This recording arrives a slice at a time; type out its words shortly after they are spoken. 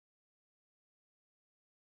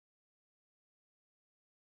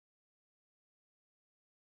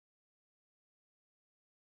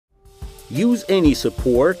Use any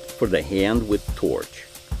support for the hand with torch.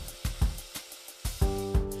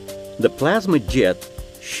 The plasma jet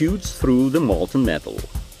shoots through the molten metal.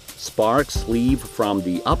 Sparks leave from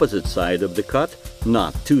the opposite side of the cut,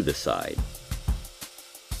 not to the side.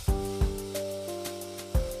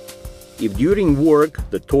 If during work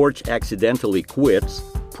the torch accidentally quits,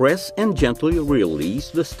 press and gently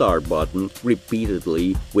release the start button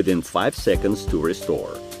repeatedly within 5 seconds to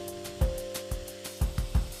restore.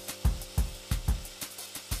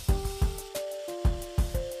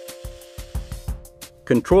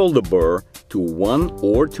 Control the burr to one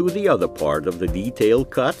or to the other part of the detail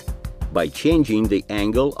cut by changing the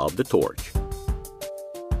angle of the torch.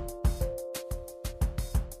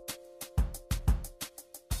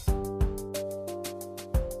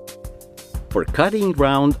 For cutting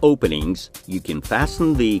round openings, you can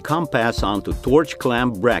fasten the compass onto torch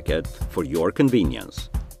clamp bracket for your convenience.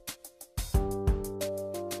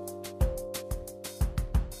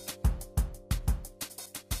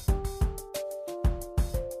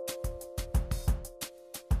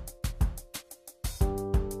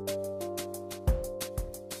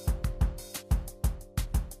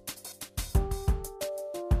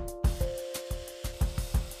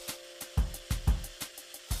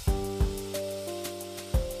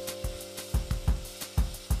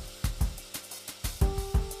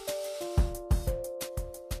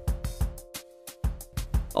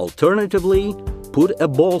 Alternatively, put a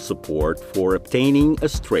ball support for obtaining a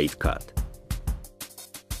straight cut.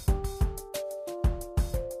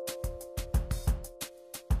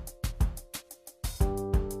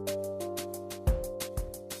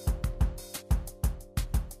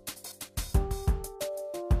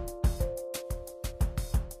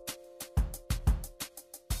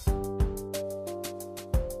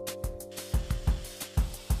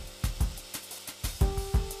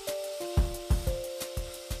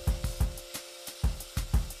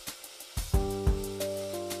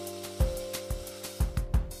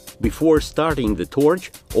 Before starting the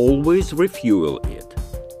torch, always refuel it.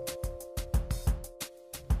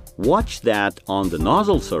 Watch that on the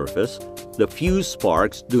nozzle surface, the fuse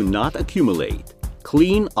sparks do not accumulate.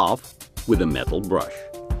 Clean off with a metal brush.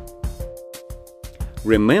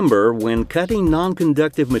 Remember, when cutting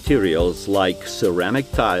non-conductive materials like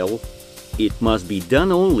ceramic tile, it must be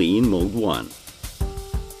done only in mode 1.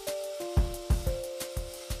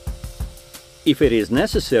 If it is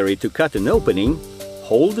necessary to cut an opening,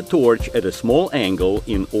 hold the torch at a small angle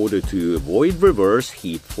in order to avoid reverse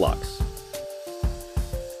heat flux.